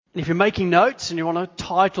If you're making notes and you want a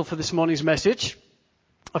title for this morning's message,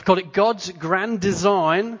 I've called it God's Grand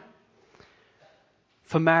Design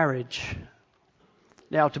for Marriage.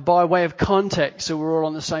 Now, by way of context, so we're all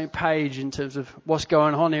on the same page in terms of what's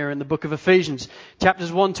going on here in the book of Ephesians.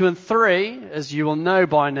 Chapters 1, 2, and 3, as you will know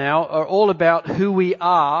by now, are all about who we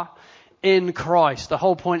are in Christ. The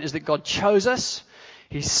whole point is that God chose us,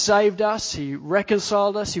 He saved us, He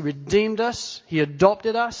reconciled us, He redeemed us, He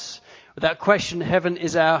adopted us. Without question, heaven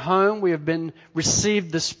is our home. We have been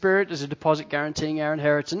received the Spirit as a deposit guaranteeing our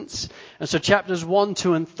inheritance. And so chapters 1,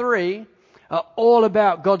 2, and 3 are all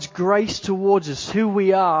about God's grace towards us, who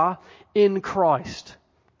we are in Christ.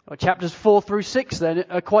 Well, chapters 4 through 6 then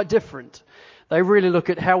are quite different. They really look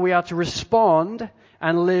at how we are to respond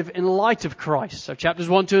and live in light of Christ. So chapters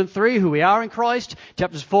 1, 2, and 3, who we are in Christ.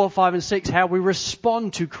 Chapters 4, 5, and 6, how we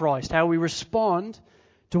respond to Christ, how we respond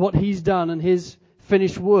to what He's done and His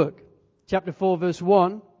finished work. Chapter 4, verse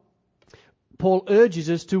 1, Paul urges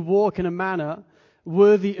us to walk in a manner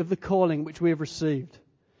worthy of the calling which we have received.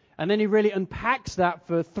 And then he really unpacks that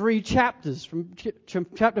for 3 chapters. From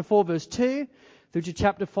chapter 4, verse 2 through to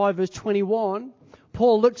chapter 5, verse 21,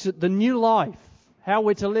 Paul looks at the new life, how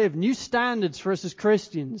we're to live, new standards for us as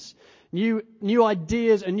Christians, new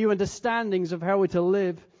ideas and new understandings of how we're to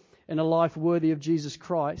live in a life worthy of Jesus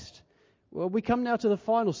Christ. Well, we come now to the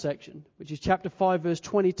final section, which is chapter 5, verse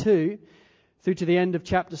 22, through to the end of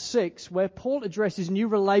chapter 6, where Paul addresses new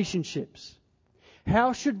relationships.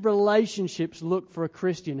 How should relationships look for a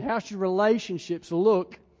Christian? How should relationships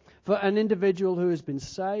look for an individual who has been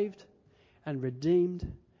saved and redeemed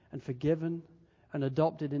and forgiven and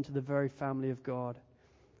adopted into the very family of God?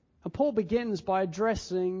 And Paul begins by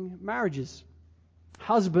addressing marriages,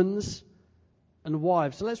 husbands and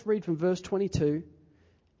wives. So let's read from verse 22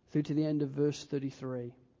 through to the end of verse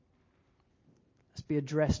 33. Let's be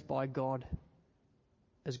addressed by God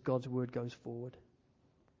as God's word goes forward.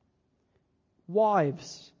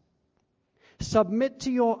 Wives, submit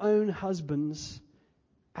to your own husbands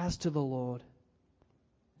as to the Lord.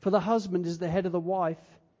 For the husband is the head of the wife,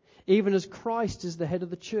 even as Christ is the head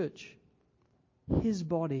of the church, His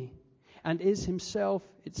body, and is Himself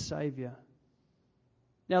its Saviour.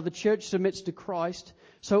 Now the church submits to Christ,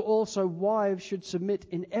 so also wives should submit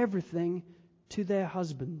in everything to their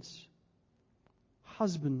husbands.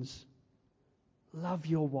 Husbands, love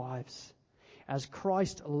your wives, as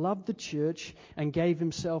Christ loved the church and gave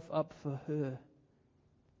Himself up for her,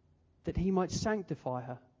 that He might sanctify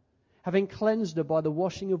her, having cleansed her by the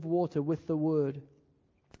washing of water with the word,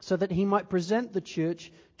 so that He might present the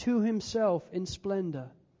church to Himself in splendor,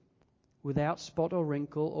 without spot or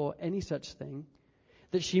wrinkle or any such thing,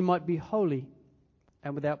 that she might be holy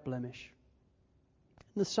and without blemish.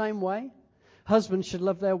 In the same way, husbands should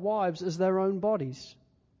love their wives as their own bodies.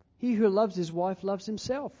 He who loves his wife loves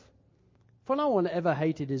himself. For no one ever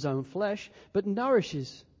hated his own flesh, but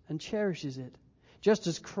nourishes and cherishes it, just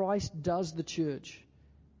as Christ does the church,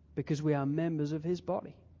 because we are members of His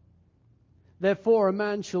body. Therefore a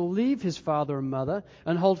man shall leave his father and mother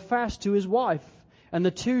and hold fast to his wife, and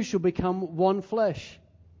the two shall become one flesh.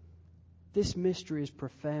 This mystery is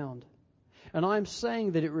profound, and I am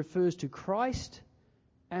saying that it refers to Christ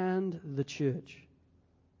and the church.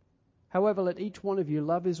 However, let each one of you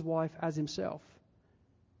love his wife as himself,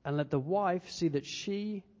 and let the wife see that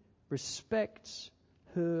she respects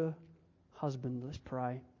her husband. Let's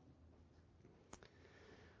pray.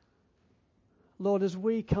 Lord, as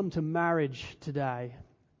we come to marriage today,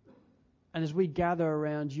 and as we gather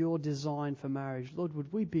around your design for marriage, Lord,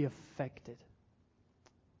 would we be affected?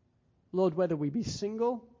 Lord, whether we be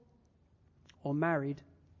single or married,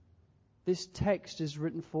 this text is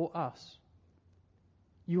written for us.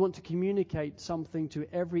 You want to communicate something to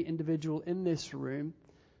every individual in this room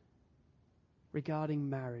regarding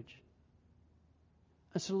marriage.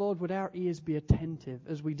 And so, Lord, would our ears be attentive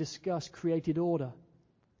as we discuss created order,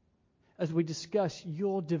 as we discuss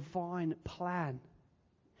your divine plan,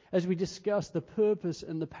 as we discuss the purpose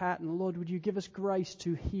and the pattern. Lord, would you give us grace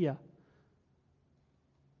to hear?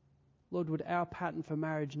 Lord, would our pattern for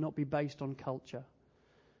marriage not be based on culture,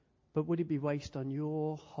 but would it be based on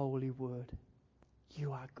your holy word?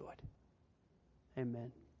 You are good.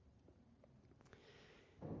 Amen.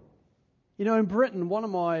 You know, in Britain, one of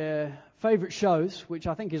my favourite shows, which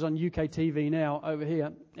I think is on UK TV now over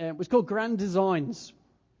here, was called Grand Designs.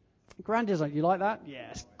 Grand Design, you like that?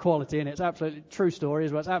 Yes, quality in it. It's absolutely true story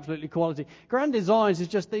as well. It's absolutely quality. Grand Designs is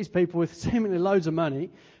just these people with seemingly loads of money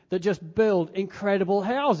that just build incredible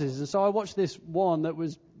houses. And so I watched this one that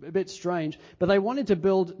was a bit strange, but they wanted to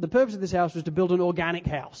build, the purpose of this house was to build an organic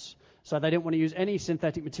house. So they didn't want to use any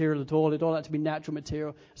synthetic material at all. It all had to be natural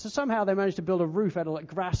material. So somehow they managed to build a roof out of like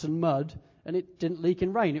grass and mud, and it didn't leak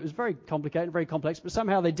in rain. It was very complicated, very complex, but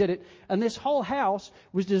somehow they did it. And this whole house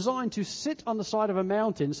was designed to sit on the side of a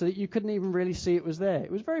mountain so that you couldn't even really see it was there.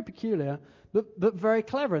 It was very peculiar, but very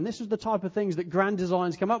clever. And this was the type of things that grand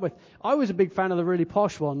designs come up with. I was a big fan of the really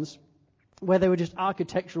posh ones, where they were just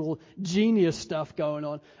architectural genius stuff going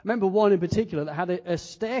on. I remember one in particular that had a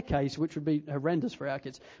staircase, which would be horrendous for our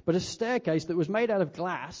kids, but a staircase that was made out of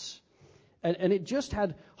glass, and it just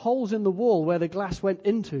had holes in the wall where the glass went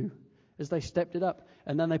into as they stepped it up.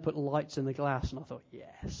 And then they put lights in the glass, and I thought,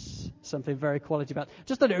 yes, something very quality about it.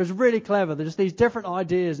 Just thought it was really clever. There's just these different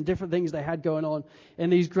ideas and different things they had going on in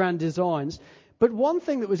these grand designs. But one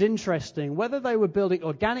thing that was interesting, whether they were building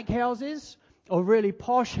organic houses or really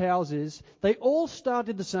posh houses, they all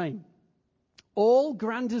started the same. All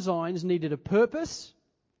grand designs needed a purpose,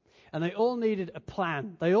 and they all needed a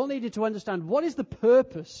plan. They all needed to understand what is the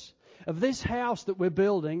purpose of this house that we're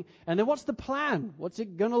building, and then what's the plan? What's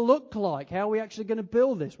it going to look like? How are we actually going to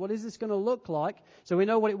build this? What is this going to look like? So we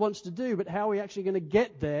know what it wants to do, but how are we actually going to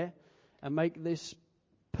get there and make this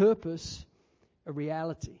purpose a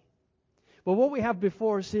reality? Well, what we have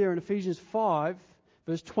before us here in Ephesians 5,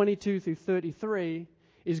 verse 22 through 33,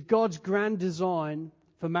 is God's grand design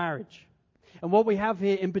for marriage. And what we have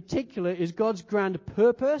here in particular is God's grand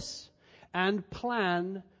purpose and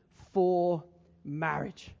plan for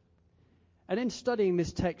marriage. And in studying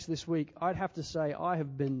this text this week, I'd have to say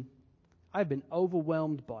I've been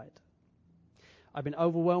overwhelmed by it. I've been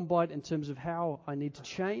overwhelmed by it in terms of how I need to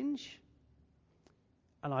change,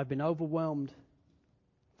 and I've been overwhelmed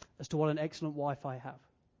as to what an excellent wife I have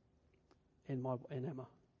in Emma.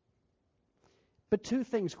 But two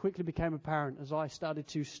things quickly became apparent as I started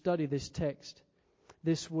to study this text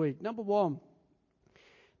this week. Number one,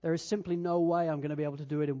 there is simply no way I'm going to be able to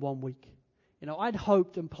do it in 1 week. You know, I'd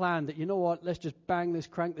hoped and planned that, you know what, let's just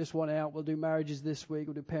crank this one out. We'll do marriages this week,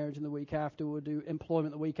 we'll do parenting the week after, we'll do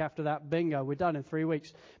employment the week after that. Bingo, we're done in 3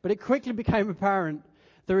 weeks. But it quickly became apparent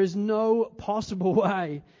there is no possible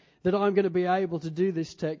way that I'm going to be able to do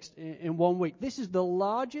this text in 1 week. This is the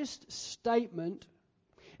largest statement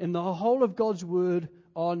in the whole of God's Word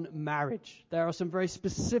on marriage. There are some very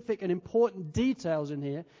specific and important details in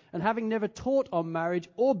here, and having never taught on marriage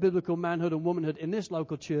or biblical manhood and womanhood in this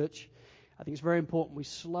local church, I think it's very important we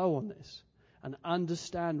slow on this and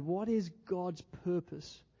understand what is God's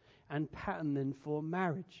purpose and pattern then for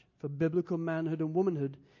marriage, for biblical manhood and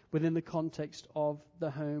womanhood within the context of the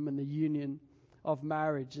home and the union of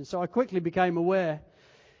marriage. And so I quickly became aware,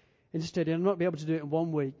 instead, I'm not be able to do it in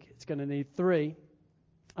 1 week. It's going to need 3.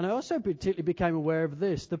 And I also particularly became aware of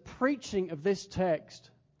this. The preaching of this text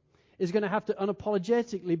is going to have to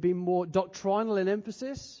unapologetically be more doctrinal in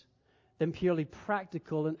emphasis than purely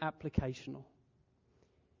practical and applicational.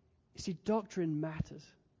 You see, doctrine matters.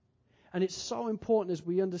 And it's so important as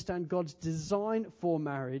we understand God's design for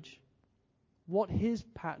marriage, what His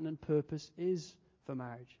pattern and purpose is for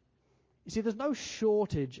marriage. You see, there's no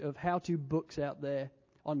shortage of how-to books out there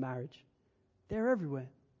on marriage. They're everywhere.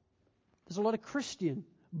 There's a lot of Christian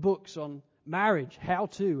books on marriage, how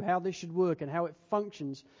this should work and how it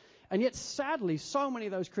functions. And yet, sadly, so many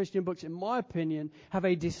of those Christian books, in my opinion, have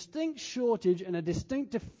a distinct shortage and a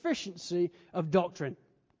distinct deficiency of doctrine.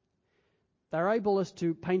 They're able us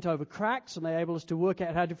to paint over cracks, and they're able us to work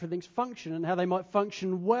out how different things function and how they might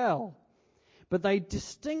function well. But they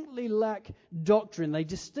distinctly lack doctrine. They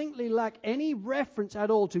distinctly lack any reference at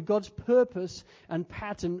all to God's purpose and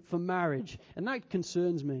pattern for marriage. And that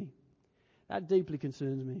concerns me. That deeply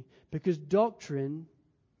concerns me. Because doctrine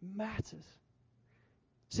matters.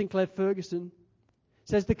 Sinclair Ferguson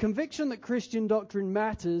says the conviction that Christian doctrine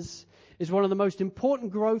matters is one of the most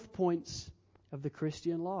important growth points of the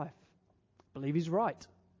Christian life. I believe he's right,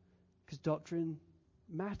 because doctrine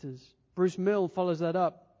matters. Bruce Mill follows that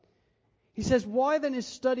up. He says, why then is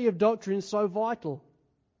study of doctrine so vital?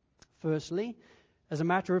 Firstly, as a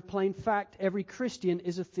matter of plain fact, every Christian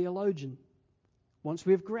is a theologian. Once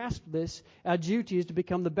we have grasped this, our duty is to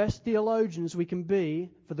become the best theologians we can be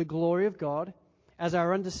for the glory of God, as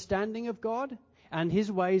our understanding of God and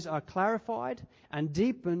His ways are clarified and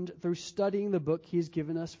deepened through studying the book He has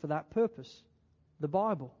given us for that purpose, the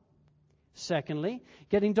Bible. Secondly,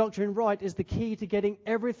 getting doctrine right is the key to getting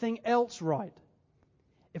everything else right.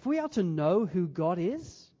 If we are to know who God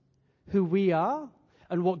is, who we are,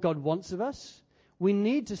 and what God wants of us, we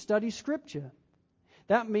need to study Scripture.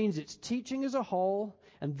 That means its teaching as a whole,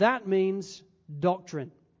 and that means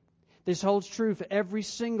doctrine. This holds true for every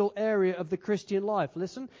single area of the Christian life.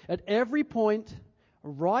 Listen, at every point,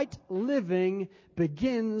 right living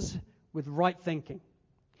begins with right thinking.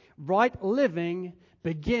 Right living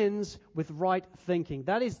begins with right thinking.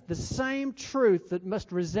 That is the same truth that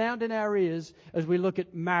must resound in our ears as we look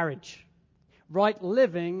at marriage. Right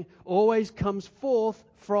living always comes forth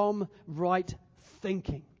from right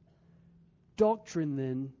thinking. Doctrine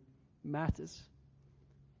then matters.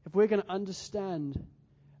 If we're going to understand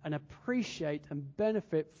and appreciate and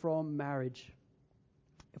benefit from marriage,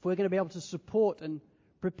 if we're going to be able to support and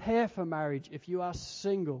prepare for marriage if you are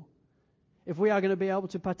single, if we are going to be able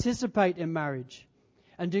to participate in marriage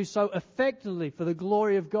and do so effectively for the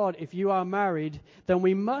glory of God if you are married, then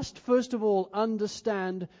we must first of all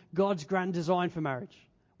understand God's grand design for marriage.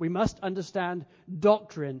 We must understand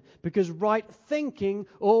doctrine, because right thinking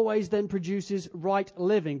always then produces right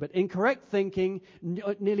living, but incorrect thinking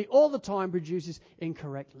nearly all the time produces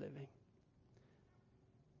incorrect living.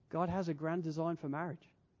 God has a grand design for marriage.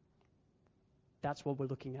 That's what we're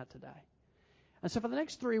looking at today. And so for the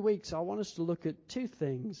next 3 weeks, I want us to look at two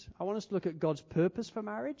things. I want us to look at God's purpose for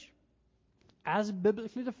marriage, as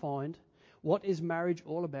biblically defined. What is marriage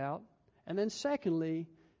all about? And then secondly,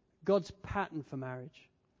 God's pattern for marriage.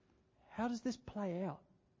 How does this play out?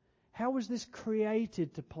 How was this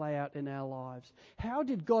created to play out in our lives? How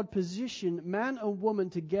did God position man and woman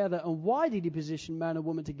together, and why did He position man and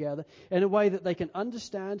woman together in a way that they can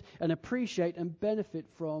understand and appreciate and benefit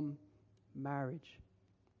from marriage?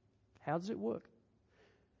 How does it work?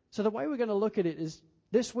 So the way we're going to look at it is,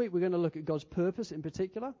 this week we're going to look at God's purpose in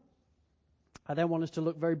particular. I then want us to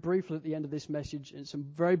look very briefly at the end of this message at some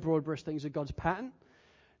very broad brush things of God's pattern.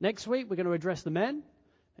 Next week we're going to address the men,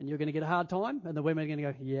 and you're going to get a hard time, and the women are going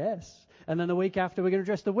to go, yes. And then the week after we're going to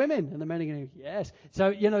address the women, and the men are going to go, yes.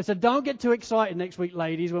 So, so don't get too excited next week,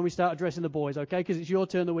 ladies, when we start addressing the boys, okay? Because it's your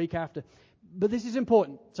turn the week after. But this is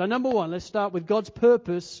important. So number one, let's start with God's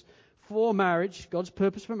purpose for marriage, God's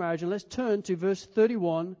purpose for marriage, and let's turn to verse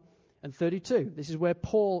 31 and 32. This is where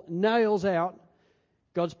Paul nails out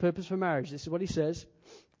God's purpose for marriage. This is what he says.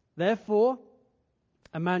 Therefore,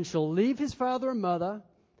 a man shall leave his father and mother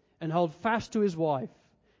and hold fast to his wife,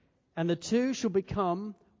 and the two shall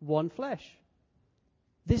become one flesh.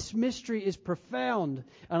 This mystery is profound,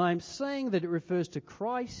 and I'm saying that it refers to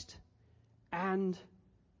Christ and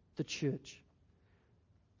the church.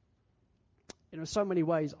 In so many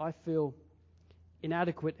ways, I feel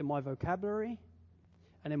inadequate in my vocabulary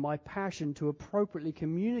and in my passion to appropriately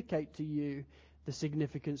communicate to you the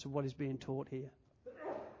significance of what is being taught here.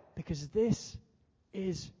 Because this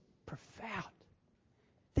is profound.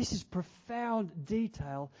 This is profound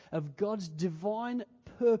detail of God's divine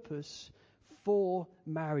purpose for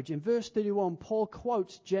marriage. In verse 31, Paul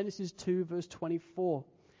quotes Genesis 2, verse 24,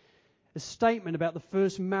 a statement about the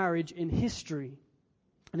first marriage in history.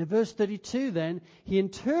 And in verse 32 then, he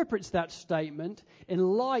interprets that statement in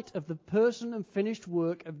light of the person and finished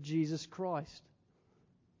work of Jesus Christ.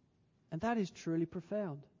 And that is truly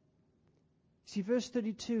profound. See, verse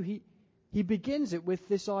 32, he begins it with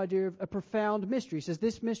this idea of a profound mystery. He says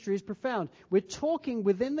this mystery is profound. We're talking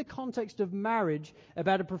within the context of marriage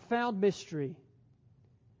about a profound mystery.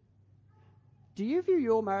 Do you view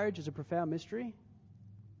your marriage as a profound mystery?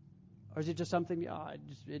 Or is it just something,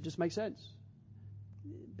 it just makes sense?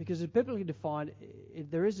 Because it's biblically defined,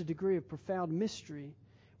 there is a degree of profound mystery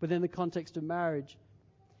within the context of marriage.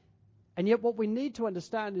 And yet what we need to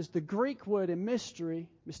understand is the Greek word in mystery,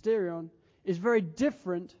 mysterion, is very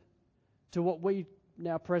different to what we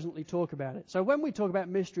now presently talk about it. So when we talk about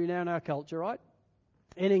mystery now in our culture, right,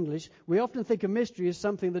 in English, we often think of mystery as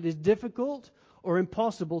something that is difficult or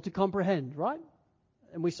impossible to comprehend, right?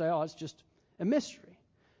 And we say, it's just a mystery.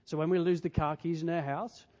 So when we lose the car keys in our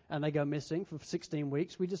house and they go missing for 16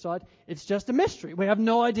 weeks, we decide it's just a mystery. We have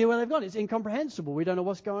no idea where they've gone. It's incomprehensible. We don't know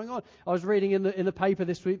what's going on. I was reading in the paper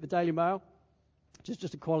this week, the Daily Mail,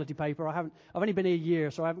 just a quality paper. I've only been here a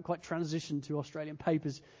year, so I haven't quite transitioned to Australian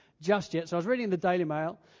papers just yet. So I was reading in the Daily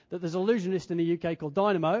Mail that there's an illusionist in the UK called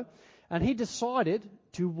Dynamo, and he decided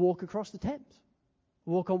to walk across the Thames,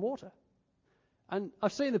 walk on water. And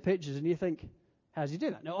I've seen the pictures, and you think, how does he do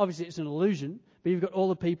that? Now, obviously, it's an illusion, but you've got all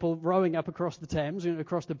the people rowing up across the Thames and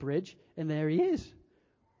across the bridge, and there he is,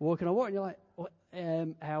 walking on water. And you're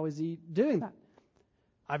like, how is he doing that?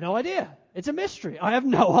 I have no idea. It's a mystery. I have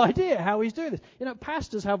no idea how he's doing this.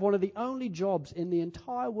 Pastors have one of the only jobs in the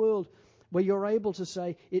entire world where you're able to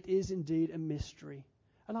say it is indeed a mystery.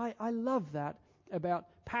 And I love that about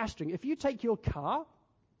pastoring. If you take your car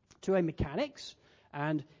to a mechanic's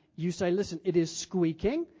and you say, listen, it is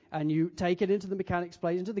squeaking, and you take it into the mechanic's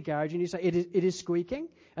place, into the garage, and you say, it is squeaking,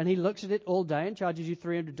 and he looks at it all day and charges you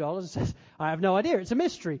 $300 and says, I have no idea, it's a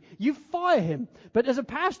mystery. You fire him. But as a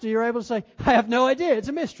pastor, you're able to say, I have no idea, it's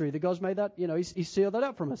a mystery. The God's made that, he's sealed that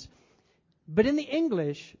up from us. But in the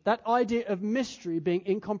English, that idea of mystery being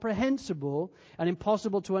incomprehensible and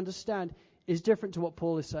impossible to understand is different to what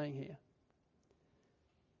Paul is saying here.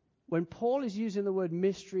 When Paul is using the word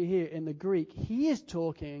mystery here in the Greek, he is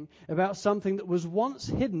talking about something that was once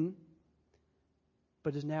hidden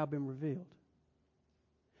but has now been revealed.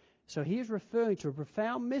 So he is referring to a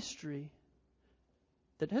profound mystery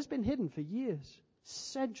that has been hidden for years,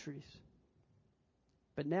 centuries,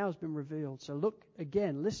 but now has been revealed. So look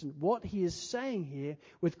again, listen. What he is saying here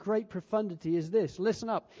with great profundity is this. Listen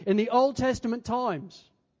up. In the Old Testament times,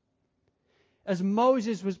 as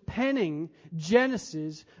Moses was penning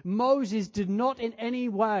Genesis, Moses did not in any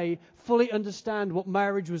way fully understand what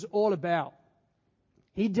marriage was all about.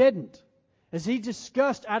 He didn't. As he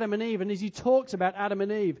discussed Adam and Eve, and as he talks about Adam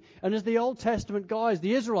and Eve, and as the Old Testament guys,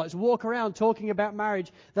 the Israelites, walk around talking about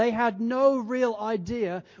marriage, they had no real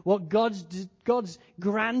idea what God's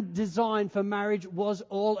grand design for marriage was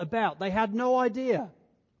all about. They had no idea.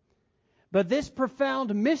 But this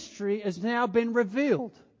profound mystery has now been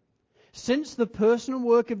revealed. Since the personal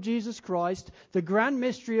work of Jesus Christ, the grand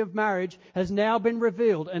mystery of marriage has now been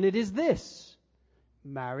revealed, and it is this: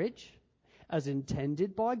 marriage, as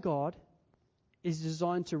intended by God, is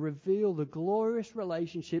designed to reveal the glorious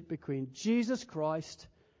relationship between Jesus Christ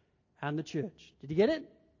and the church. Did you get it?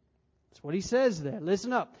 That's what he says there.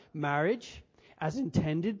 Listen up. Marriage, as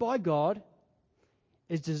intended by God,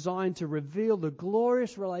 is designed to reveal the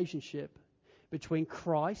glorious relationship between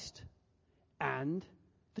Christ and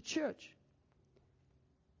the church.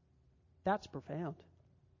 That's profound.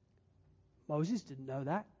 Moses didn't know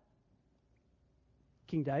that.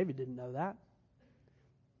 King David didn't know that.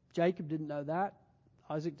 Jacob didn't know that.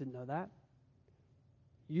 Isaac didn't know that.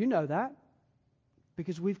 You know that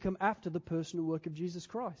because we've come after the personal work of Jesus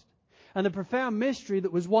Christ. And the profound mystery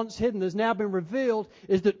that was once hidden has now been revealed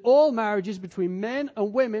is that all marriages between men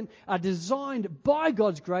and women are designed by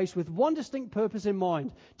God's grace with one distinct purpose in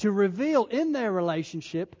mind: to reveal in their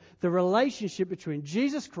relationship the relationship between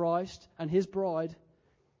Jesus Christ and his bride,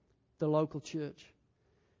 the local church.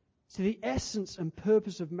 So the essence and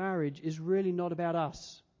purpose of marriage is really not about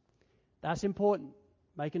us. That's important.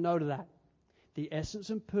 Make a note of that. The essence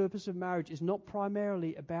and purpose of marriage is not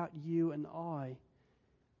primarily about you and I.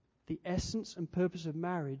 The essence and purpose of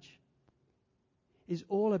marriage is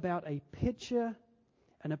all about a picture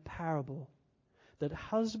and a parable that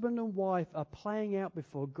husband and wife are playing out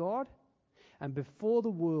before God and before the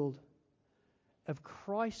world of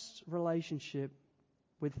Christ's relationship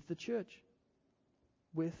with the church,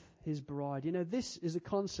 with his bride. You know, this is a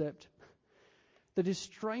concept that is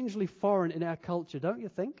strangely foreign in our culture, don't you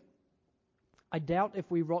think? I doubt if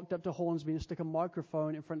we rocked up to Hornsby and stuck a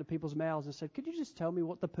microphone in front of people's mouths and said, "Could you just tell me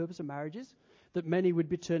what the purpose of marriage is?" that many would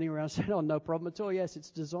be turning around and saying, "Oh, no problem at all. Yes,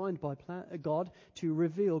 it's designed by God to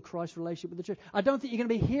reveal Christ's relationship with the church." I don't think you're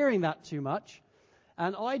going to be hearing that too much.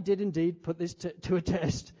 And I did indeed put this to a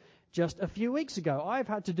test just a few weeks ago. I've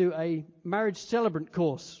had to do a marriage celebrant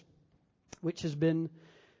course, which has been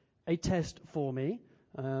a test for me.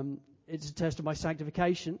 It's a test of my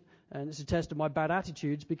sanctification, and it's a test of my bad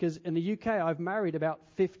attitudes, because in the UK I've married about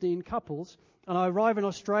 15 couples, and I arrive in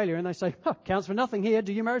Australia and they say, "Counts for nothing here,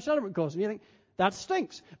 do your marriage celebrant course." And you think, that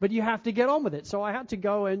stinks, but you have to get on with it. So I had to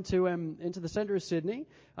go into the centre of Sydney,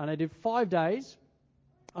 and I did 5 days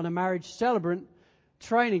on a marriage celebrant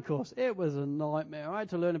training course. It was a nightmare. I had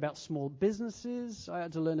to learn about small businesses. I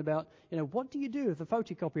had to learn about, what do you do if the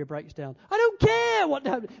photocopier breaks down? I don't care what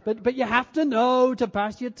happens, but you have to know to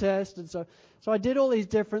pass your test. And so I did all these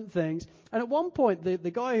different things. And at one point, the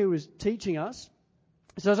guy who was teaching us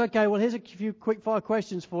says, "Okay, well, here's a few quick fire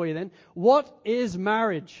questions for you then. What is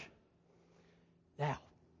marriage?" Now,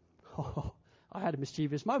 I had a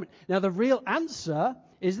mischievous moment. Now, the real answer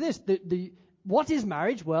is this. What is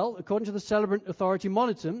marriage? Well, according to the Celebrant Authority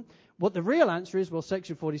Monitor, what the real answer is,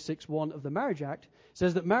 Section 46(1) of the Marriage Act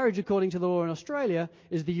says that marriage, according to the law in Australia,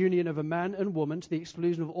 is the union of a man and woman to the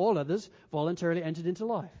exclusion of all others voluntarily entered into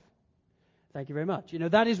life. Thank you very much.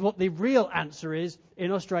 That is what the real answer is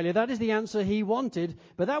in Australia. That is the answer he wanted,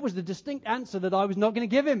 but that was the distinct answer that I was not going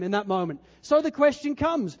to give him in that moment. So the question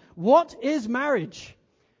comes, what is marriage?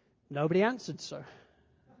 Nobody answered so.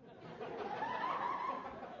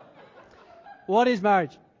 What is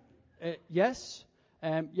marriage? Yes.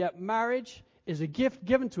 Marriage is a gift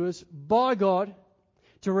given to us by God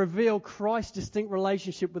to reveal Christ's distinct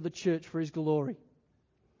relationship with the church for his glory.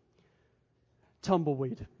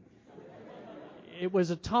 Tumbleweed. It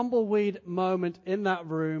was a tumbleweed moment in that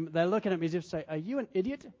room. They're looking at me as if to say, "Are you an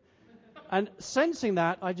idiot?" And sensing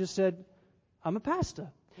that, I just said, "I'm a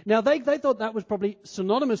pastor." Now, they thought that was probably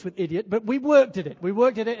synonymous with idiot, but we worked at it. We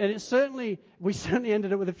worked at it, and we certainly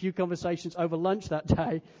ended up with a few conversations over lunch that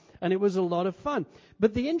day, and it was a lot of fun.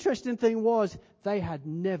 But the interesting thing was they had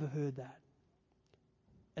never heard that.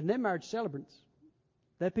 And they're marriage celebrants.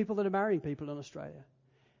 They're people that are marrying people in Australia.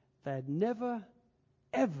 They had never,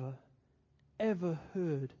 ever, ever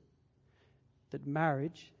heard that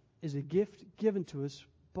marriage is a gift given to us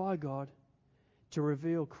by God to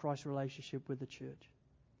reveal Christ's relationship with the church.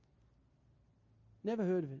 Never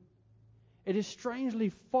heard of it. It is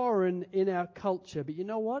strangely foreign in our culture, but you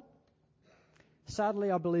know what?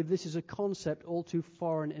 Sadly, I believe this is a concept all too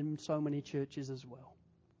foreign in so many churches as well.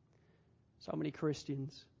 So many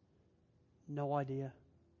Christians, no idea,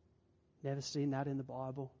 never seen that in the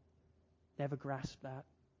Bible, never grasped that,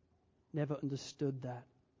 never understood that.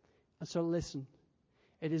 And so listen,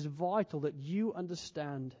 it is vital that you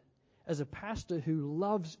understand, as a pastor who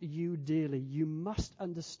loves you dearly, you must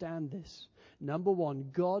understand this. Number one,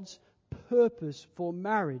 God's purpose for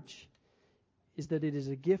marriage is that it is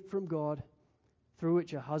a gift from God through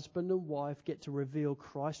which a husband and wife get to reveal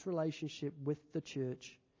Christ's relationship with the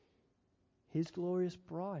church, His glorious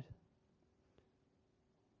bride.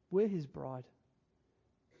 We're His bride.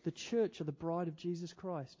 The church are the bride of Jesus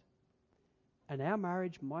Christ. And our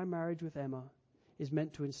marriage, my marriage with Emma, is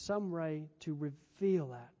meant to in some way to reveal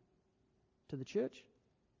that to the church,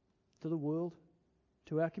 to the world,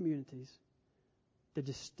 to our communities. The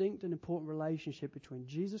distinct and important relationship between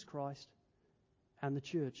Jesus Christ and the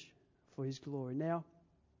church for His glory. Now,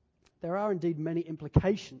 there are indeed many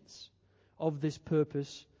implications of this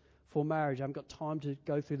purpose for marriage. I haven't got time to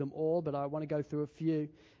go through them all, but I want to go through a few.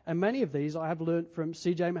 And many of these I have learnt from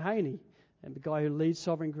C.J. Mahaney, and the guy who leads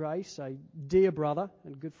Sovereign Grace, a dear brother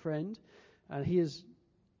and good friend. And he's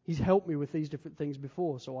helped me with these different things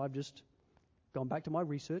before, so I've just gone back to my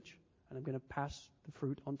research, and I'm going to pass the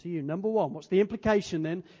fruit on to you. Number one, what's the implication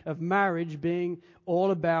then of marriage being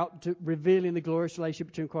all about revealing the glorious relationship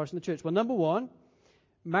between Christ and the church? Well, number one,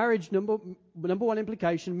 number one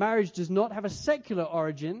implication, marriage does not have a secular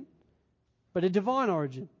origin, but a divine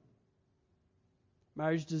origin.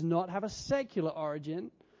 Marriage does not have a secular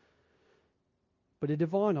origin, but a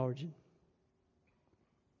divine origin.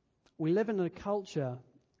 We live in a culture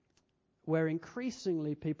where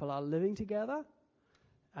increasingly people are living together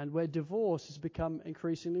and where divorce has become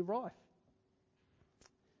increasingly rife.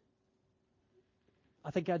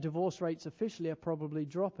 I think our divorce rates officially are probably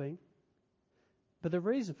dropping, but the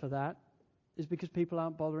reason for that is because people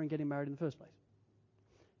aren't bothering getting married in the first place.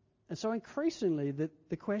 And so increasingly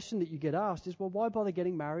the question that you get asked is, well, why bother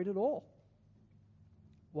getting married at all?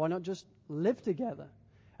 Why not just live together?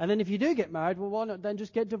 And then if you do get married, well, why not then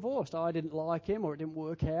just get divorced? Oh, I didn't like him, or it didn't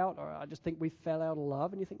work out, or I just think we fell out of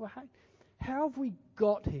love. And you think, well, how have we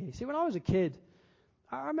got here? See, when I was a kid,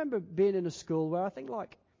 I remember being in a school where I think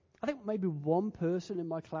maybe one person in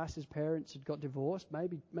my class's parents had got divorced,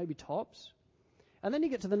 maybe tops. And then you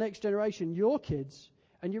get to the next generation, your kids,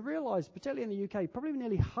 and you realise, particularly in the UK, probably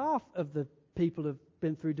nearly half of the people have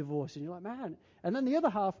been through divorce, and you're like, man. And then the other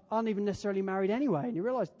half aren't even necessarily married anyway, and you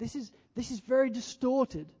realise this is very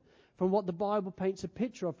distorted from what the Bible paints a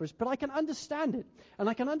picture of for us. But I can understand it, and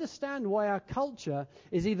I can understand why our culture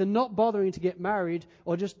is either not bothering to get married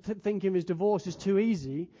or just thinking his divorce is too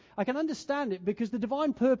easy. I can understand it because the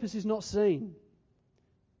divine purpose is not seen.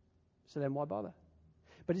 So then why bother?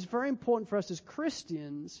 But it's very important for us as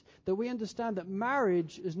Christians that we understand that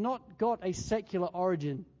marriage has not got a secular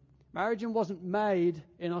origin. Marriage wasn't made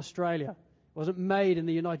in Australia. It wasn't made in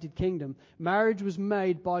the United Kingdom. Marriage was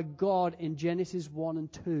made by God in Genesis 1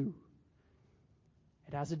 and 2.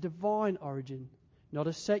 It has a divine origin, not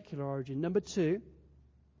a secular origin. Number two,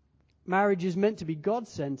 marriage is meant to be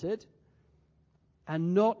God-centered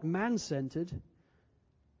and not man-centered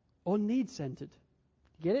or need-centered.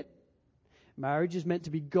 You get it? Marriage is meant to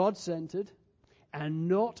be God-centered and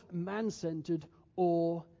not man-centered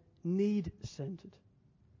or need-centered.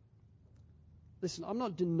 Listen, I'm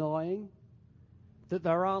not denying that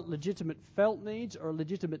there aren't legitimate felt needs or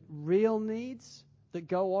legitimate real needs that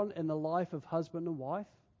go on in the life of husband and wife.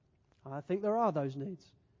 I think there are those needs.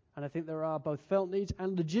 And I think there are both felt needs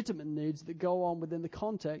and legitimate needs that go on within the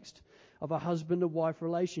context of a husband and wife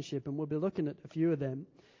relationship. And we'll be looking at a few of them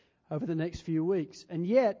over the next few weeks. And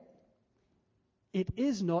yet, it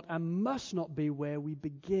is not and must not be where we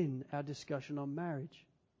begin our discussion on marriage.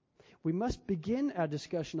 We must begin our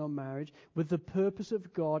discussion on marriage with the purpose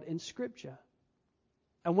of God in Scripture.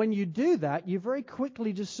 And when you do that, you very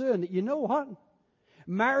quickly discern that, you know what?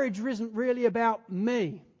 Marriage isn't really about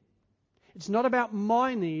me. It's not about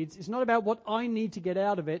my needs. It's not about what I need to get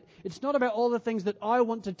out of it. It's not about all the things that I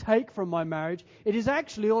want to take from my marriage. It is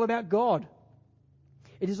actually all about God.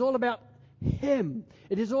 It is all about Him.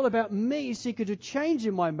 It is all about me seeking to change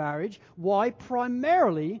in my marriage. Why?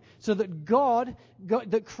 Primarily so that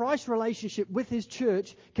that Christ's relationship with His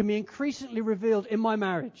church can be increasingly revealed in my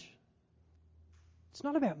marriage. It's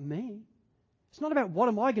not about me. It's not about what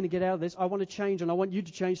am I going to get out of this. I want to change and I want you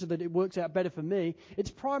to change so that it works out better for me. It's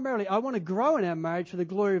primarily I want to grow in our marriage for the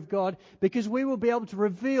glory of God, because we will be able to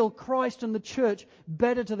reveal Christ and the church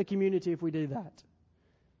better to the community if we do that.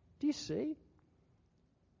 Do you see?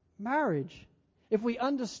 Marriage. If we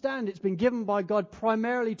understand it's been given by God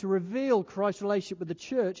primarily to reveal Christ's relationship with the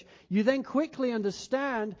church, you then quickly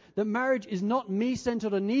understand that marriage is not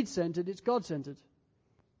me-centered or need-centered, it's God-centered.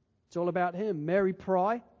 It's all about Him. Mary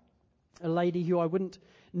Pry, a lady who I wouldn't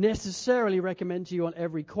necessarily recommend to you on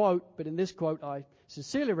every quote, but in this quote I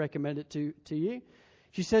sincerely recommend it to you.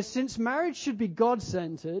 She says, since marriage should be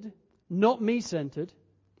God-centered, not me-centered,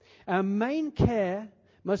 our main care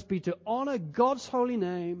must be to honor God's holy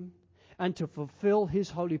name and to fulfill His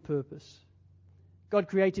holy purpose. God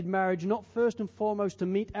created marriage not first and foremost to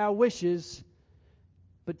meet our wishes,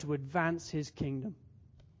 but to advance His kingdom.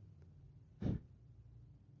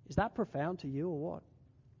 Is that profound to you or what?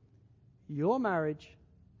 Your marriage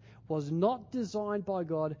was not designed by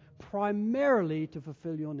God primarily to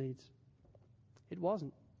fulfill your needs. It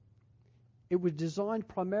wasn't. It was designed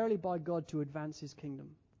primarily by God to advance His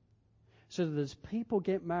kingdom. So that as people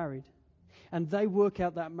get married and they work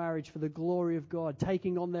out that marriage for the glory of God,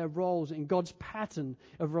 taking on their roles in God's pattern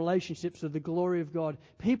of relationships for the glory of God,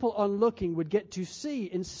 people onlooking would get to see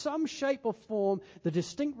in some shape or form the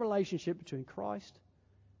distinct relationship between Christ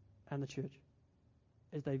and the church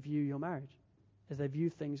as they view your marriage, as they view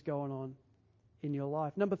things going on in your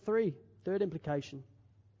life. Number 3, third implication.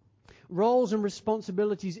 Roles and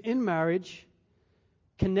responsibilities in marriage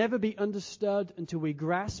can never be understood until we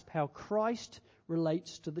grasp how Christ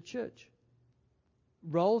relates to the church.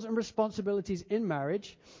 Roles and responsibilities in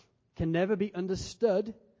marriage can never be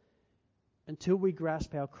understood until we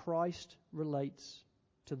grasp how Christ relates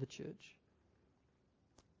to the church.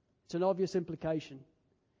 It's an obvious implication,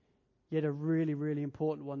 yet a really, really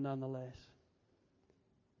important one nonetheless.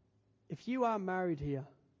 If you are married here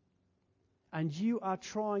and you are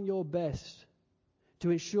trying your best to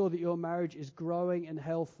ensure that your marriage is growing and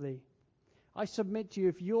healthy, I submit to you,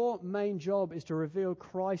 if your main job is to reveal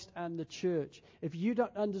Christ and the church, if you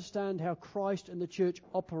don't understand how Christ and the church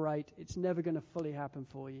operate, it's never going to fully happen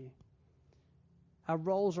for you. Our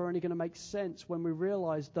roles are only going to make sense when we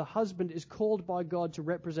realize the husband is called by God to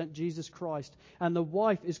represent Jesus Christ, and the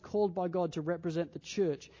wife is called by God to represent the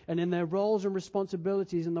church. And in their roles and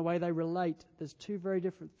responsibilities and the way they relate, there's two very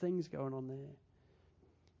different things going on there.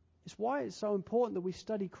 It's why it's so important that we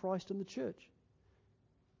study Christ and the church.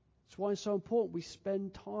 It's why it's so important we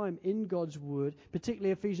spend time in God's Word,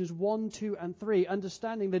 particularly Ephesians 1, 2, and 3,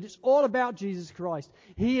 understanding that it's all about Jesus Christ.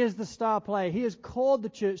 He is the star player. He has called the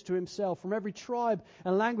church to Himself from every tribe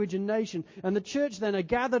and language and nation. And the church then are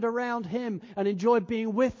gathered around Him and enjoy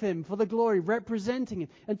being with Him for the glory, representing Him.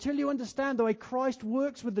 Until you understand the way Christ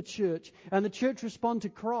works with the church and the church respond to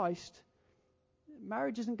Christ,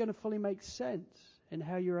 marriage isn't going to fully make sense in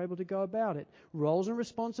how you're able to go about it. Roles and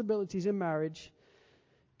responsibilities in marriage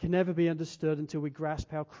can never be understood until we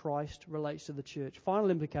grasp how Christ relates to the church. Final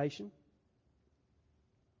implication.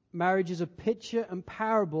 Marriage is a picture and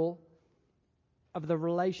parable of the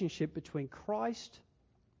relationship between Christ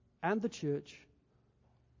and the church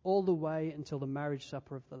all the way until the marriage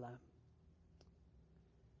supper of the Lamb.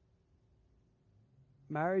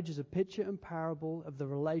 Marriage is a picture and parable of the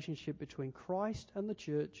relationship between Christ and the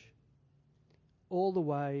church all the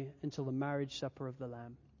way until the marriage supper of the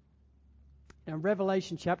Lamb. Now, in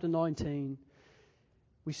Revelation chapter 19,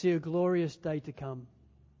 we see a glorious day to come.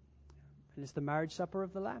 And it's the marriage supper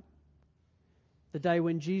of the Lamb. The day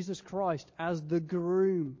when Jesus Christ, as the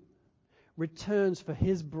groom, returns for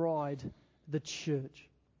His bride, the church.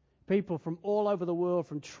 People from all over the world,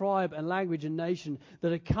 from tribe and language and nation,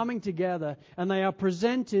 that are coming together and they are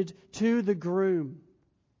presented to the groom.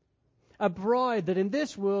 A bride that in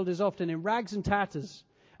this world is often in rags and tatters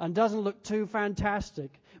and doesn't look too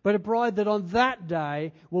fantastic, but a bride that on that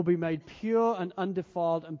day will be made pure and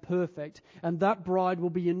undefiled and perfect, and that bride will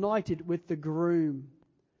be united with the groom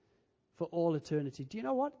for all eternity. Do you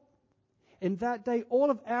know what? In that day, all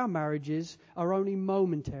of our marriages are only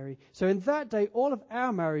momentary. So in that day, all of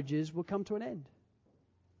our marriages will come to an end.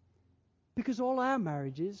 Because all our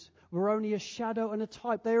marriages were only a shadow and a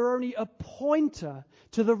type. They were only a pointer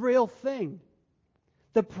to the real thing.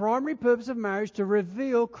 The primary purpose of marriage to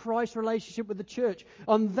reveal Christ's relationship with the church.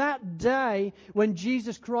 On that day, when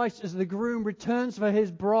Jesus Christ as the groom returns for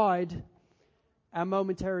his bride, our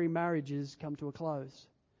momentary marriages come to a close.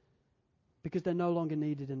 Because they're no longer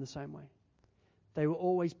needed in the same way. They were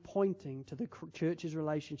always pointing to the church's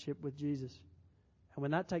relationship with Jesus. And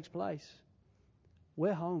when that takes place,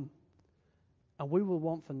 we're home. And we will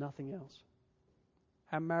want for nothing else.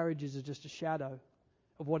 Our marriages are just a shadow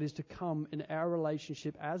of what is to come in our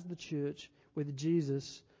relationship as the church with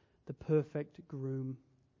Jesus, the perfect groom.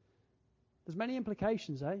 There's many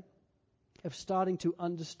implications, of starting to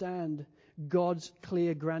understand God's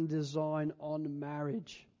clear grand design on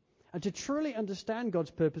marriage. And to truly understand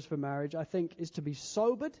God's purpose for marriage, I think, is to be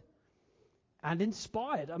sobered and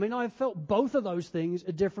inspired. I mean, I've felt both of those things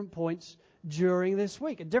at different points during this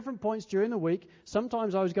week. At different points during the week,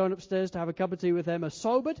 sometimes I was going upstairs to have a cup of tea with Emma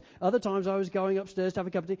sobered. Other times I was going upstairs to have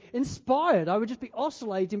a cup of tea inspired. I would just be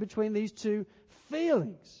oscillating between these two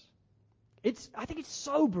feelings. I think it's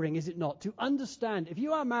sobering, is it not, to understand, if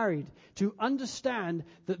you are married, to understand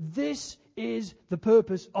that this is the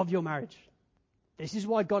purpose of your marriage. This is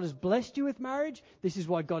why God has blessed you with marriage. This is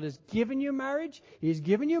why God has given you marriage. He has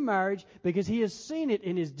given you marriage because He has seen it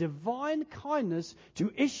in His divine kindness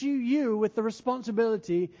to issue you with the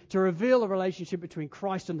responsibility to reveal a relationship between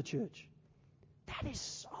Christ and the church. That is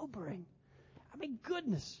sobering. I mean,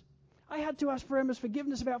 goodness. I had to ask for Emma's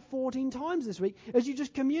forgiveness about 14 times this week as you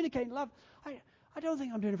just communicate in love. I don't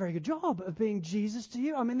think I'm doing a very good job of being Jesus to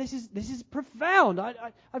you. I mean, this is profound.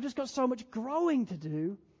 I've just got so much growing to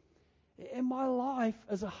do in my life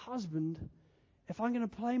as a husband, if I'm going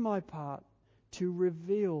to play my part to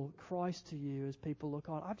reveal Christ to you as people look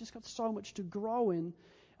on. I've just got so much to grow in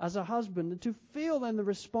as a husband, and to feel then the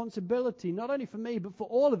responsibility, not only for me, but for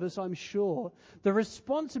all of us, I'm sure, the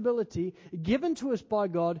responsibility given to us by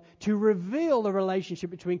God to reveal the relationship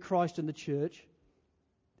between Christ and the church.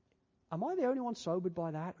 Am I the only one sobered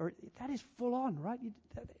by that? Or that is full on, right?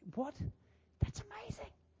 What? That's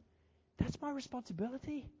amazing. That's my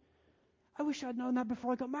responsibility. I wish I'd known that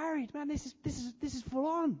before I got married. Man, this is full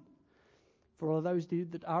on. For all of those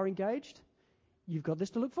that are engaged, you've got this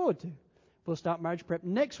to look forward to. We'll start marriage prep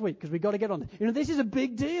next week because we've got to get on it. This is a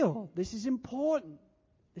big deal. This is important.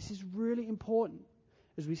 This is really important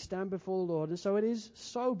as we stand before the Lord. And so it is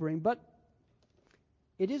sobering, but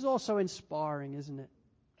it is also inspiring, isn't it?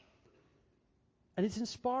 And it's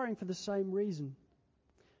inspiring for the same reason.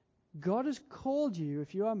 God has called you,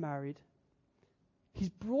 if you are married, He's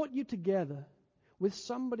brought you together with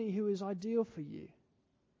somebody who is ideal for you.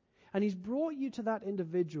 And He's brought you to that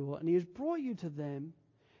individual, and He has brought you to them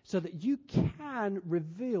so that you can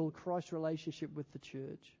reveal Christ's relationship with the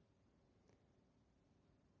church.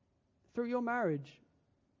 Through your marriage,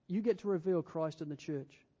 you get to reveal Christ and the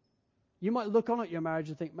church. You might look on at your marriage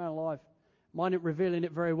and think, man alive, mine ain't revealing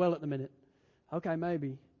it very well at the minute. Okay,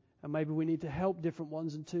 maybe. And maybe we need to help different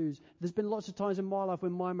ones and twos. There's been lots of times in my life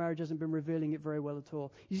when my marriage hasn't been revealing it very well at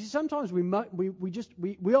all. You see, sometimes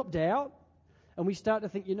we opt out and we start to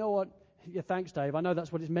think, you know what? Yeah, thanks, Dave. I know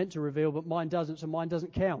that's what it's meant to reveal, but mine doesn't, so mine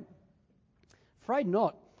doesn't count. Afraid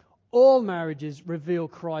not. All marriages reveal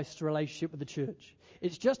Christ's relationship with the church.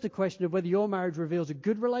 It's just a question of whether your marriage reveals a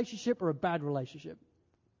good relationship or a bad relationship.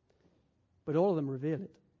 But all of them reveal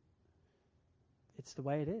it. It's the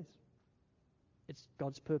way it is. It's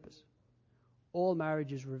God's purpose. All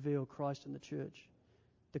marriages reveal Christ and the church.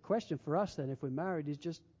 The question for us then, if we're married, is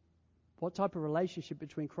just what type of relationship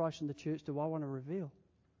between Christ and the church do I want to reveal?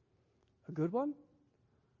 A good one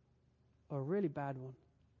or a really bad one?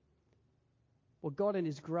 Well, God in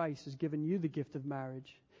His grace has given you the gift of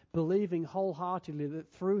marriage, believing wholeheartedly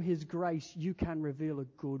that through His grace you can reveal a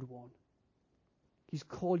good one. He's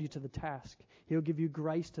called you to the task. He'll give you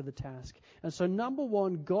grace to the task. And so, number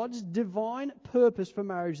one, God's divine purpose for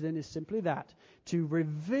marriage then is simply that, to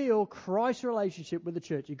reveal Christ's relationship with the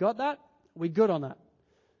church. You got that? Are we good on that?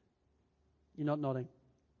 You're not nodding.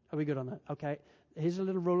 Are we good on that? Okay. Here's a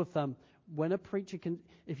little rule of thumb. When a preacher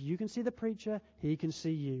if you can see the preacher, he can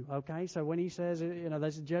see you. Okay? So when he says,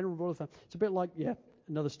 there's a general rule of thumb. It's a bit like,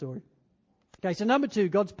 another story. Okay, so number two,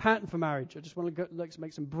 God's pattern for marriage. I just want to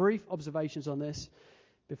make some brief observations on this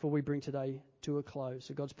before we bring today to a close.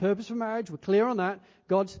 So God's purpose for marriage, we're clear on that.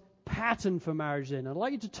 God's pattern for marriage then. I'd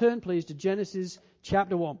like you to turn, please, to Genesis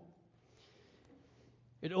chapter 1.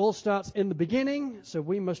 It all starts in the beginning, so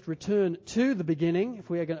we must return to the beginning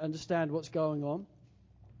if we are going to understand what's going on.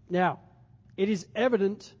 Now, it is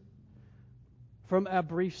evident from our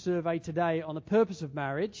brief survey today on the purpose of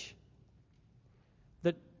marriage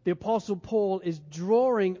that the Apostle Paul is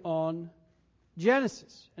drawing on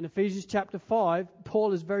Genesis. In Ephesians chapter 5,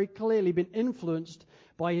 Paul has very clearly been influenced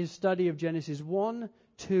by his study of Genesis 1,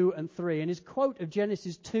 2, and 3. And his quote of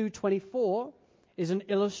Genesis 2:24 is an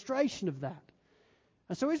illustration of that.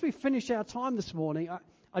 And so as we finish our time this morning,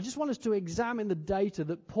 I just want us to examine the data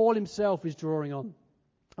that Paul himself is drawing on.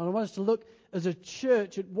 And I want us to look as a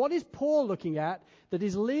church at what is Paul looking at that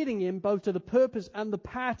is leading him both to the purpose and the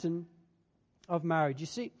pattern of marriage. You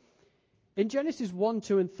see, in Genesis 1,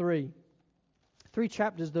 2, and 3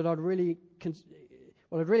 chapters that I'd really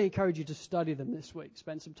encourage you to study them this week.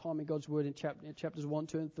 Spend some time in God's Word in chapters 1,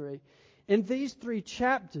 2, and 3. In these 3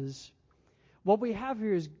 chapters, what we have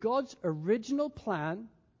here is God's original plan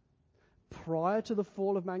prior to the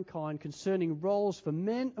fall of mankind concerning roles for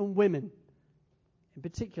men and women, in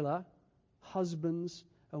particular, husbands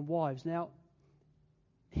and wives. Now,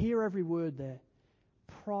 hear every word there.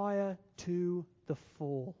 Prior to the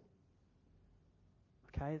fall.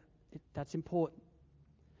 Okay? That's important.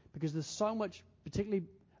 Because there's so much, particularly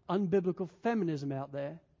unbiblical feminism out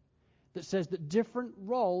there, that says that different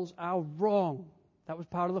roles are wrong. That was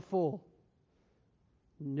part of the fall.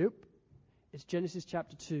 Nope. It's Genesis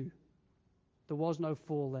chapter 2. There was no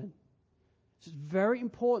fall then. So it's very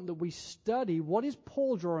important that we study what is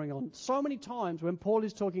Paul drawing on. So many times when Paul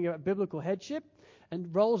is talking about biblical headship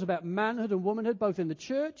and roles about manhood and womanhood, both in the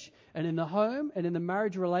church and in the home and in the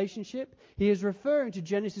marriage relationship, he is referring to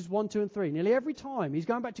Genesis 1, 2, and 3. Nearly every time he's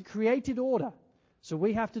going back to created order. So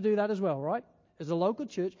we have to do that as well, right? As a local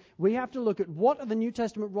church, we have to look at what are the New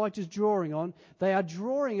Testament writers drawing on. They are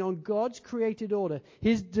drawing on God's created order,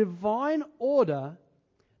 His divine order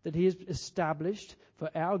that He has established for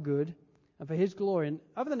our good and for His glory. And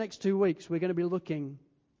over the next 2 weeks, we're going to be looking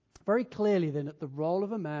very clearly then at the role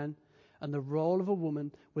of a man and the role of a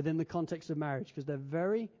woman within the context of marriage, because they're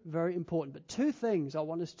very, very important. But 2 things I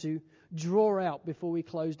want us to draw out before we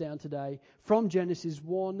close down today from Genesis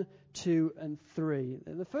 1, 2, and 3.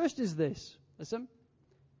 And the first is this. Listen.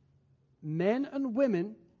 Men and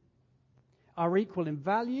women are equal in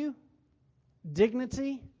value,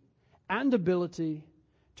 dignity, and ability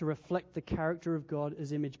to reflect the character of God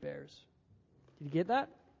as image bearers. Did you get that?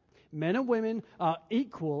 Men and women are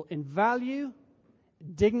equal in value,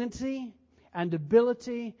 dignity, and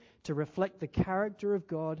ability to reflect the character of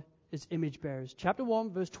God as image bearers. Chapter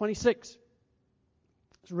 1, verse 26.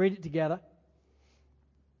 Let's read it together.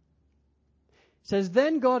 It says,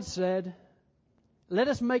 "Then God said, 'Let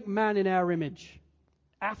us make man in our image,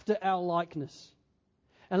 after our likeness,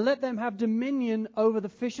 and let them have dominion over the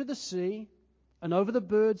fish of the sea, and over the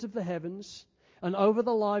birds of the heavens, and over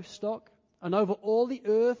the livestock, and over all the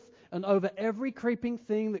earth, and over every creeping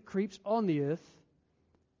thing that creeps on the earth.'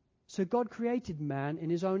 So God created man in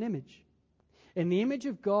His own image. In the image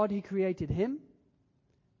of God He created him,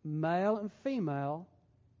 male and female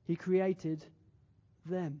He created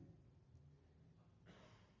them."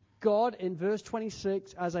 God, in verse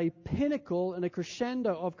 26, as a pinnacle and a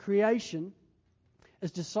crescendo of creation,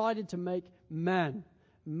 has decided to make man,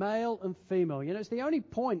 male and female. You know, it's the only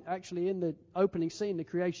point, actually, in the opening scene, the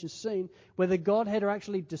creation scene, where the Godhead are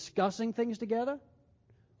actually discussing things together.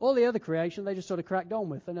 All the other creation, they just sort of cracked on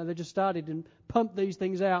with. You know, they just started and pumped these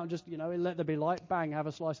things out and just, let there be light, bang, have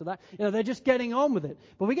a slice of that. They're just getting on with it.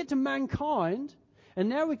 But we get to mankind, and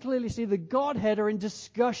now we clearly see the Godhead are in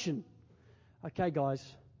discussion. Okay,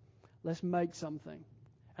 guys. Let's make something.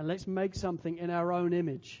 And let's make something in our own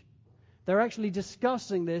image. They're actually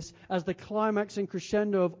discussing this as the climax and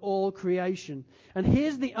crescendo of all creation. And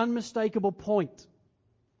here's the unmistakable point.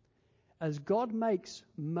 As God makes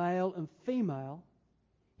male and female,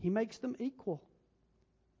 He makes them equal.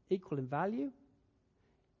 Equal in value,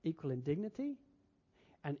 equal in dignity,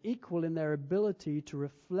 and equal in their ability to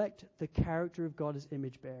reflect the character of God as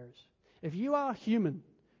image bearers. If you are human,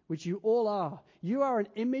 which you all are, you are an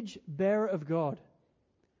image bearer of God,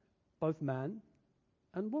 both man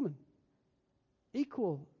and woman.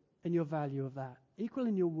 Equal in your value of that, equal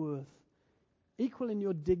in your worth, equal in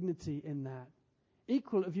your dignity in that,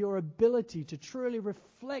 equal of your ability to truly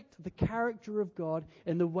reflect the character of God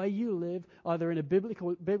in the way you live, either in a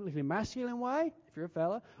biblically masculine way, if you're a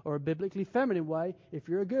fella, or a biblically feminine way, if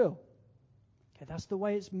you're a girl. That's the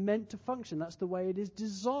way it's meant to function. That's the way it is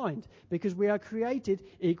designed. Because we are created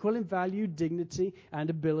equal in value, dignity, and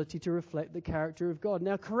ability to reflect the character of God.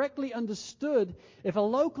 Now, correctly understood, if a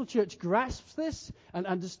local church grasps this and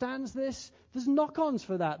understands this, there's knock-ons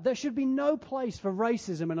for that. There should be no place for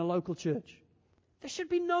racism in a local church. There should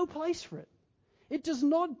be no place for it. It does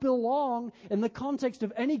not belong in the context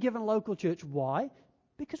of any given local church. Why?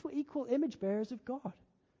 Because we're equal image bearers of God.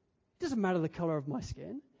 It doesn't matter the color of my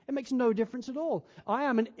skin. It makes no difference at all. I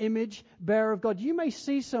am an image bearer of God. You may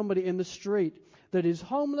see somebody in the street that is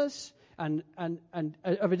homeless, and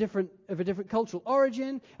of a different cultural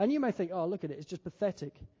origin, and you may think, oh, look at it, it's just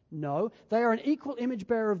pathetic. No, they are an equal image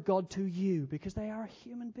bearer of God to you because they are a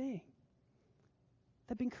human being.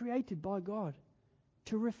 They've been created by God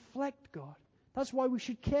to reflect God. That's why we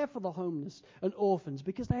should care for the homeless and orphans,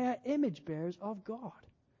 because they are image bearers of God.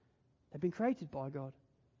 They've been created by God,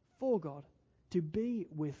 for God, to be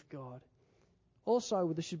with God.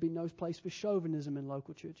 Also, there should be no place for chauvinism in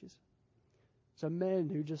local churches. So men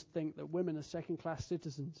who just think that women are second-class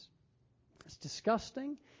citizens. It's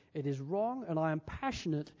disgusting, it is wrong, and I am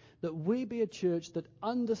passionate that we be a church that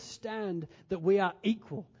understand that we are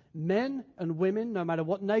equal. Men and women, no matter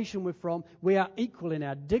what nation we're from, we are equal in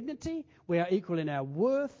our dignity, we are equal in our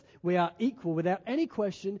worth, we are equal without any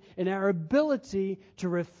question in our ability to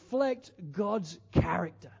reflect God's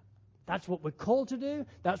character. That's what we're called to do,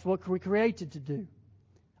 that's what we're created to do.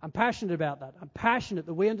 I'm passionate about that. I'm passionate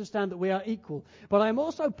that we understand that we are equal. But I'm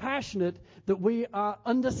also passionate that we are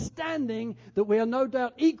understanding that we are no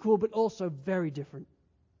doubt equal, but also very different.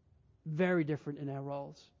 Very different in our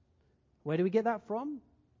roles. Where do we get that from?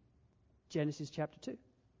 Genesis chapter 2.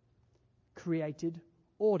 Created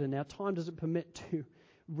order. Now, time doesn't permit to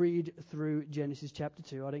read through Genesis chapter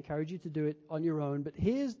 2. I'd encourage you to do it on your own. But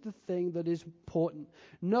here's the thing that is important.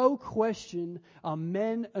 No question are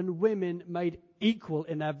men and women made equal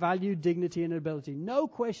in their value, dignity, and ability. No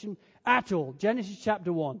question at all. Genesis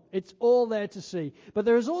chapter 1. It's all there to see. But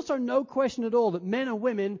there is also no question at all that men and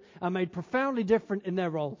women are made profoundly different in their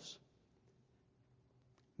roles.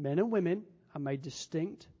 Men and women are made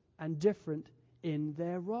distinct and different in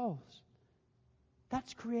their roles.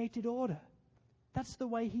 That's created order. That's the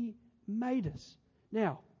way He made us.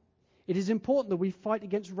 Now, it is important that we fight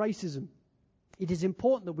against racism. It is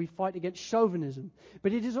important that we fight against chauvinism.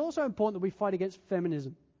 But it is also important that we fight against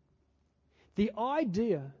feminism. The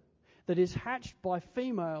idea that is hatched by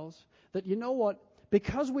females that, you know what,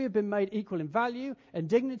 because we have been made equal in value and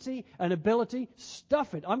dignity and ability,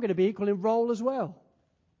 stuff it, I'm going to be equal in role as well.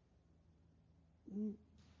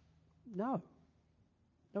 No,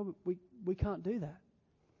 we can't do that.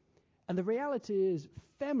 And the reality is,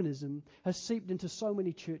 feminism has seeped into so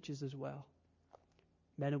many churches as well.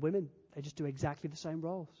 Men and women, they just do exactly the same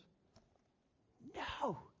roles.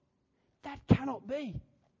 No, that cannot be.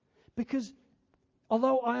 Because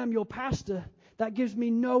although I am your pastor, that gives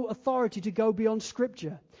me no authority to go beyond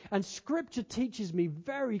Scripture. And Scripture teaches me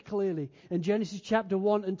very clearly in Genesis chapter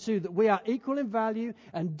 1 and 2 that we are equal in value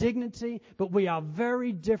and dignity, but we are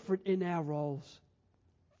very different in our roles.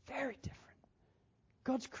 Very different.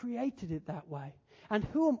 God's created it that way. And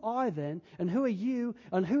who am I then, and who are you,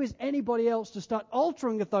 and who is anybody else to start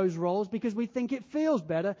altering those roles because we think it feels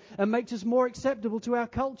better and makes us more acceptable to our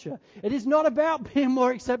culture? It is not about being more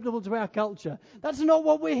acceptable to our culture. That's not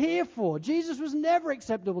what we're here for. Jesus was never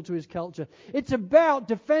acceptable to His culture. It's about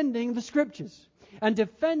defending the Scriptures and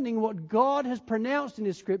defending what God has pronounced in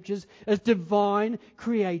His Scriptures as divine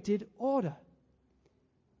created order.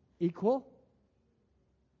 Equal,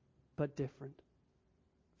 but different.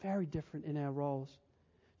 Very different in our roles.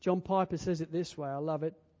 John Piper says it this way, I love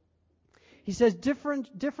it. He says,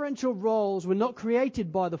 differential roles were not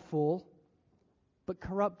created by the fall, but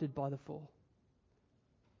corrupted by the fall.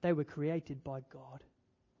 They were created by God.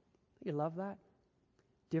 You love that?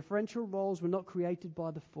 Differential roles were not created by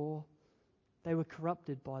the fall. They were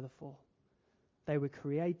corrupted by the fall. They were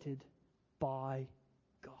created by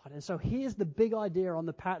God. And so here's the big idea on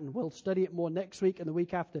the pattern. We'll study it more next week and the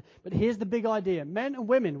week after. But here's the big idea. Men and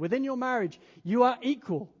women, within your marriage, you are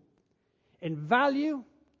equal in value,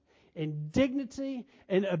 in dignity,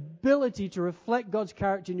 in ability to reflect God's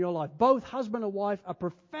character in your life. Both husband and wife are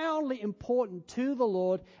profoundly important to the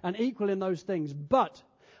Lord and equal in those things. But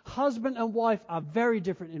husband and wife are very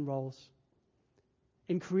different in roles.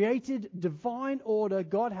 In created divine order,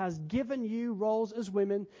 God has given you roles as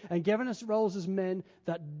women and given us roles as men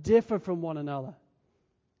that differ from one another.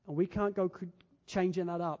 And we can't go changing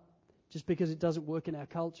that up just because it doesn't work in our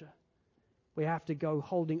culture. We have to go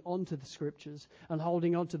holding on to the Scriptures and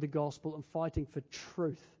holding on to the gospel and fighting for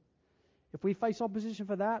truth. If we face opposition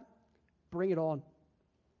for that, bring it on.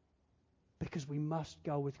 Because we must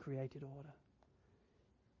go with created order.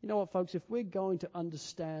 You know what, folks? If we're going to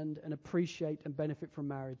understand and appreciate and benefit from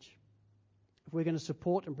marriage, if we're going to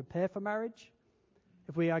support and prepare for marriage,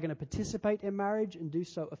 if we are going to participate in marriage and do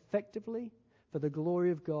so effectively for the glory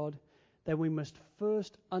of God, then we must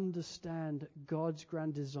first understand God's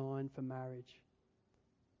grand design for marriage.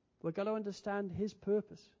 We've got to understand His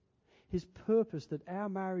purpose. His purpose that our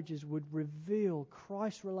marriages would reveal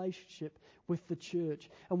Christ's relationship with the church.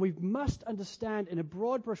 And we must understand in a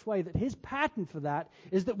broad brush way that His pattern for that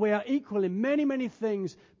is that we are equal in many, many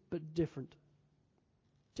things, but different.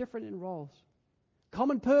 Different in roles.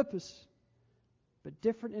 Common purpose, but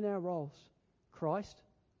different in our roles. Christ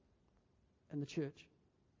and the church.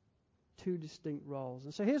 Two distinct roles.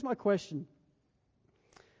 And so here's my question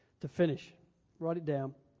to finish. Write it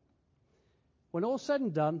down. When all's said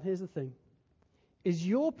and done, here's the thing. Is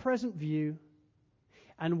your present view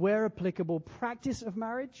and where applicable practice of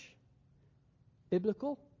marriage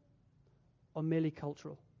biblical or merely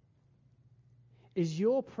cultural? Is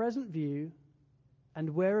your present view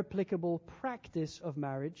and where applicable practice of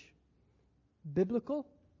marriage biblical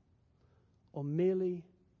or merely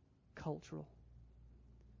cultural?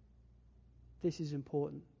 This is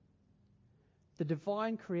important. The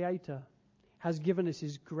divine Creator has given us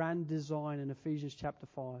His grand design in Ephesians chapter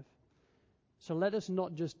 5. So let us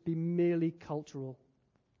not just be merely cultural,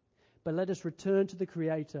 but let us return to the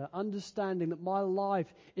Creator, understanding that my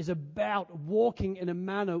life is about walking in a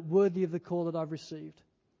manner worthy of the call that I've received.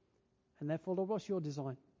 And therefore, Lord, what's your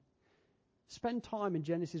design? Spend time in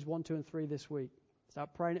Genesis 1, 2, and 3 this week.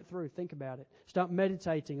 Start praying it through. Think about it. Start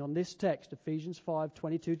meditating on this text, Ephesians 5,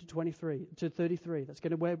 22 to 33. That's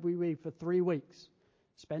going to where we read for 3 weeks.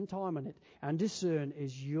 Spend time on it and discern,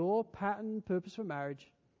 is your pattern and purpose for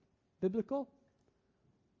marriage biblical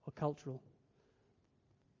or cultural?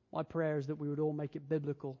 My prayer is that we would all make it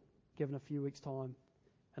biblical given a few weeks' time,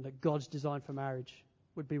 and that God's design for marriage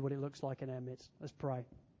would be what it looks like in our midst. Let's pray.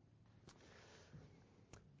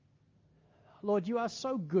 Lord, you are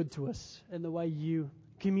so good to us in the way you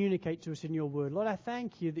communicate to us in your word. Lord, I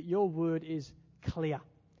thank you that your word is clear.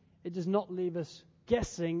 It does not leave us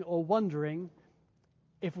guessing or wondering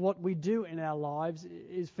if what we do in our lives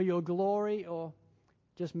is for your glory or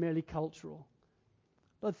just merely cultural.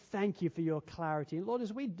 Lord, thank you for your clarity. And Lord,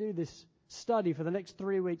 as we do this study for the next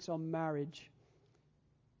 3 weeks on marriage,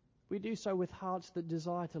 we do so with hearts that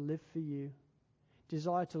desire to live for you,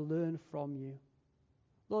 desire to learn from you.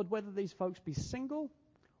 Lord, whether these folks be single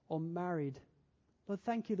or married, Lord,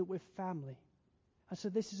 thank you that we're family. And so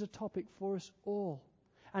this is a topic for us all,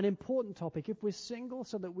 an important topic. If we're single,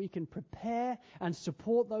 so that we can prepare and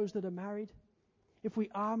support those that are married. If we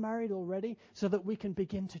are married already, so that we can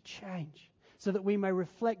begin to change, so that we may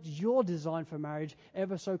reflect your design for marriage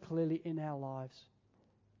ever so clearly in our lives.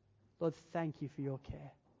 Lord, thank you for your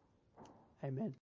care. Amen.